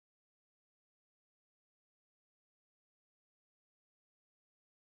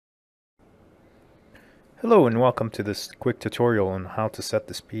Hello and welcome to this quick tutorial on how to set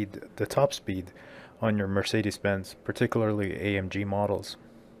the top speed on your Mercedes-Benz, particularly AMG models.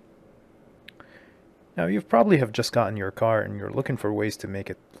 Now you probably have just gotten your car and you're looking for ways to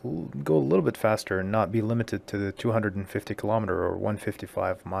make it go a little bit faster and not be limited to the 250 kilometer or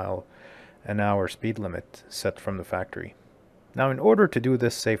 155 mile an hour speed limit set from the factory. Now in order to do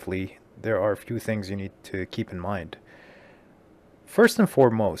this safely, there are a few things you need to keep in mind. First and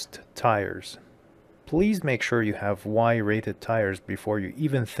foremost, tires. Please make sure you have Y-rated tires before you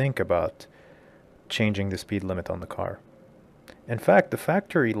even think about changing the speed limit on the car. In fact, the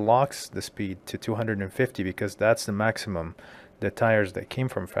factory locks the speed to 250 because that's the maximum the tires that came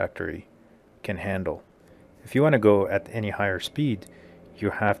from factory can handle. If you want to go at any higher speed, you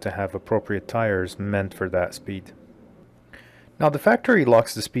have to have appropriate tires meant for that speed. Now the factory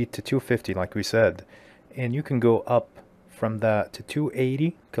locks the speed to 250 like we said, and you can go up from that to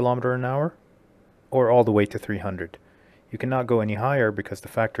 280 kilometer an hour or all the way to 300. You cannot go any higher because the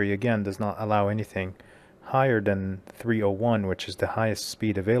factory again does not allow anything higher than 301, which is the highest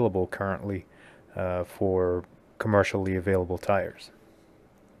speed available currently for commercially available tires.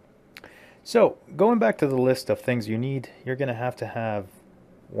 So going back to the list of things you need, you're going to have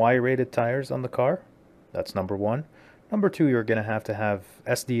Y-rated tires on the car. That's number one. Number two, you're going to have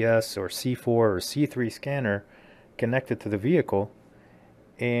SDS or C4 or C3 scanner connected to the vehicle.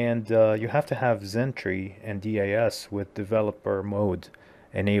 And you have to have Zentry and DAS with developer mode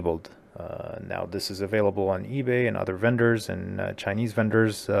enabled. Now this is available on eBay and other vendors, and Chinese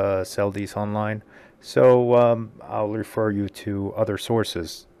vendors sell these online. So I'll refer you to other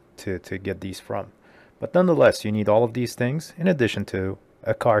sources to get these from. But nonetheless, you need all of these things in addition to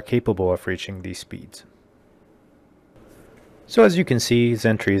a car capable of reaching these speeds. So as you can see,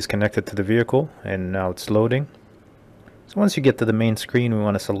 Zentry is connected to the vehicle and now it's loading. So once you get to the main screen, we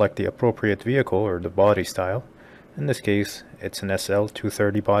want to select the appropriate vehicle or the body style. In this case, it's an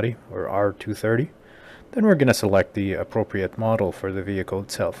SL230 body or R230. Then we're going to select the appropriate model for the vehicle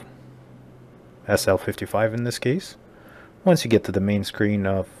itself. SL55 in this case. Once you get to the main screen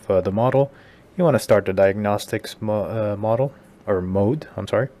of the model, you want to start the diagnostics mode,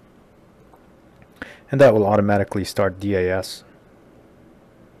 and that will automatically start DAS.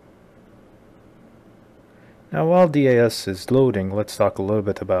 Now while DAS is loading, let's talk a little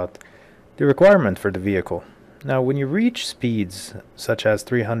bit about the requirement for the vehicle. Now when you reach speeds such as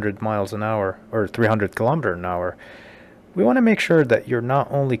 300 miles an hour or 300 kilometer an hour, we want to make sure that you're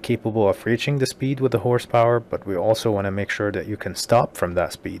not only capable of reaching the speed with the horsepower, but we also want to make sure that you can stop from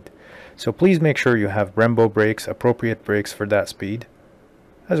that speed. So please make sure you have Brembo brakes, appropriate brakes for that speed,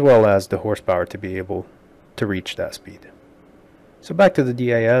 as well as the horsepower to be able to reach that speed. So back to the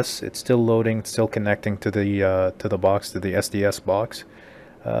DAS, it's still loading, it's still connecting to the box, to the SDS box.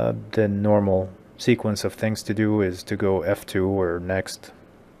 The normal sequence of things to do is to go F2 or next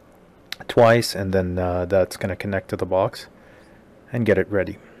twice, and then that's going to connect to the box and get it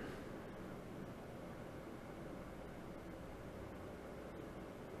ready.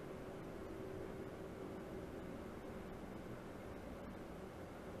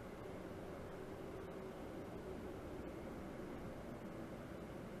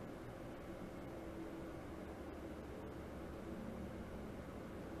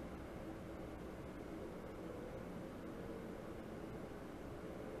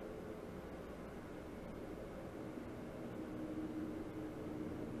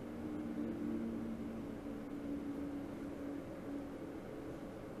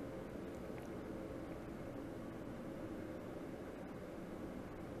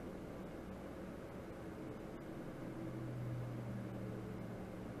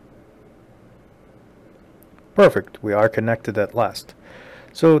 Perfect, we are connected at last.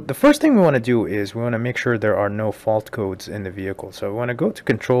 So the first thing we want to do is we want to make sure there are no fault codes in the vehicle. So we want to go to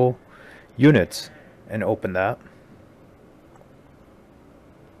Control Units and open that.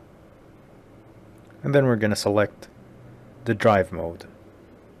 And then we're going to select the drive mode.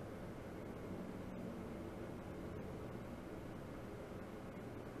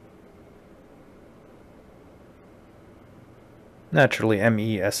 Naturally,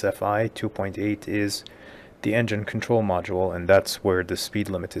 MESFI 2.8 is the engine control module, and that's where the speed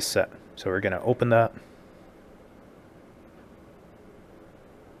limit is set. So we're going to open that.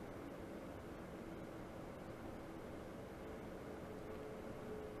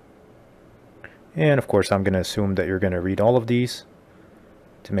 And of course I'm going to assume that you're going to read all of these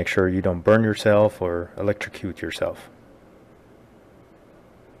to make sure you don't burn yourself or electrocute yourself.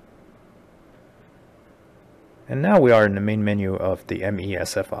 And now we are in the main menu of the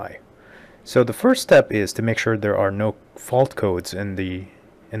MESFI. So the first step is to make sure there are no fault codes in the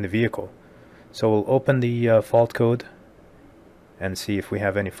vehicle. So we'll open the fault code and see if we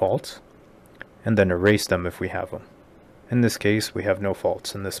have any faults, and then erase them if we have them. In this case, we have no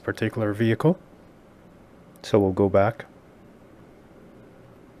faults in this particular vehicle. So we'll go back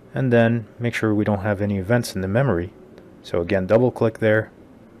and then make sure we don't have any events in the memory. So again, double click there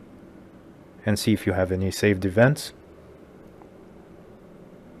and see if you have any saved events.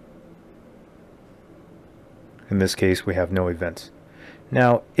 In this case, we have no events.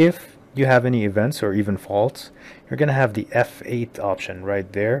 Now, if you have any events or even faults, you're going to have the F8 option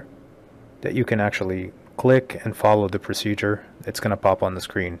right there that you can actually click and follow the procedure. It's going to pop on the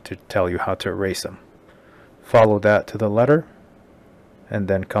screen to tell you how to erase them. Follow that to the letter and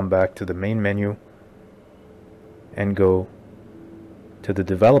then come back to the main menu and go to the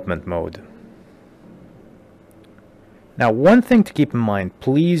development mode. Now, one thing to keep in mind,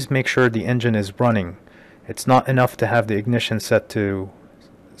 please make sure the engine is running. It's not enough to have the ignition set to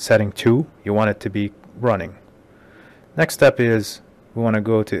setting 2. You want it to be running. Next step is we want to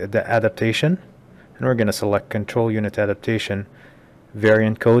go to the adaptation, and we're going to select control unit adaptation,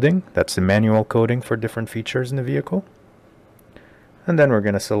 variant coding. That's the manual coding for different features in the vehicle. And then we're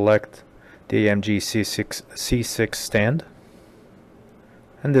going to select the AMG C6 stand,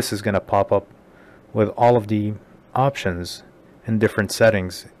 and this is going to pop up with all of the options in different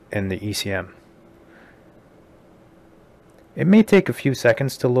settings in the ECM. It may take a few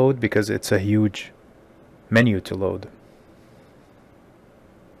seconds to load because it's a huge menu to load,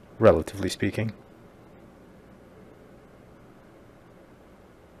 relatively speaking.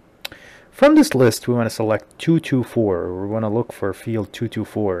 From this list, we want to select 224. We want to look for field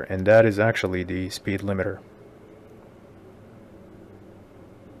 224, and that is actually the speed limiter.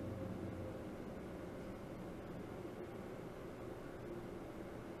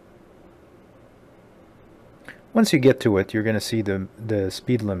 Once you get to it, you're going to see the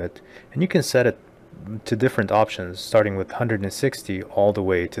speed limit, and you can set it to different options, starting with 160 all the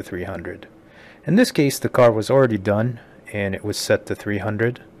way to 300. In this case, the car was already done, and it was set to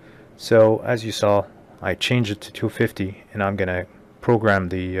 300. So as you saw, I changed it to 250, and I'm going to program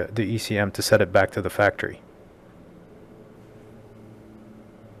the ECM to set it back to the factory.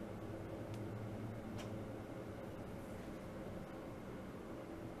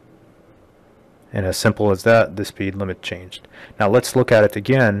 And as simple as that, the speed limit changed. Now let's look at it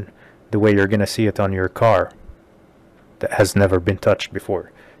again the way you're going to see it on your car that has never been touched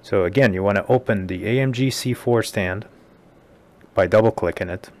before. So again, you want to open the AMG C4 stand by double clicking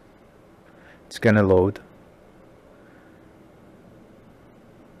it. It's going to load.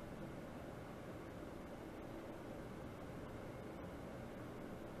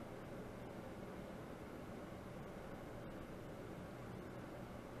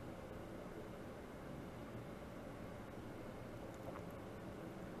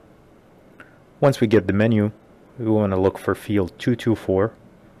 Once we get the menu, we want to look for field 224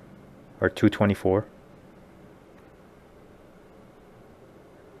 or 224.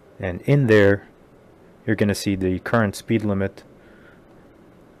 And in there, you're going to see the current speed limit.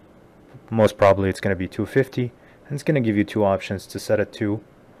 Most probably it's going to be 250, and it's going to give you two options to set it to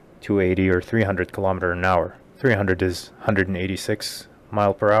 280 or 300 kilometer an hour. 300 is 186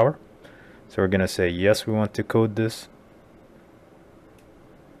 mile per hour. So we're going to say yes, we want to code this.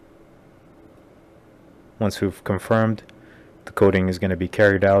 Once we've confirmed, the coding is going to be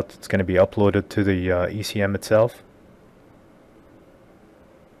carried out. It's going to be uploaded to the ECM itself.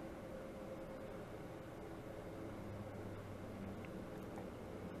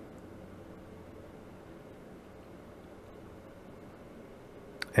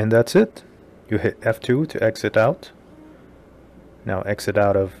 And that's it. You hit F2 to exit out. Now exit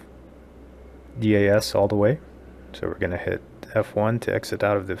out of DAS all the way. So we're going to hit F1 to exit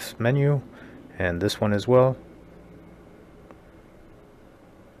out of this menu, and this one as well.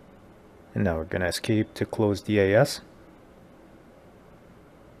 And now we're going to escape to close DAS.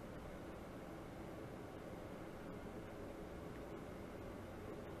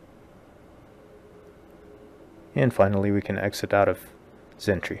 And finally we can exit out of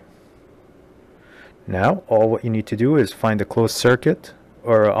Zentry. Now all what you need to do is find a closed circuit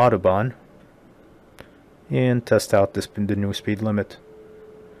or an Autobahn and test out the new speed limit.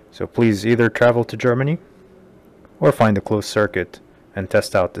 So please either travel to Germany or find a closed circuit and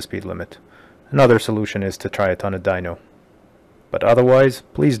test out the speed limit. Another solution is to try it on a dyno. But otherwise,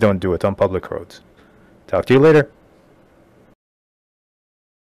 please don't do it on public roads. Talk to you later.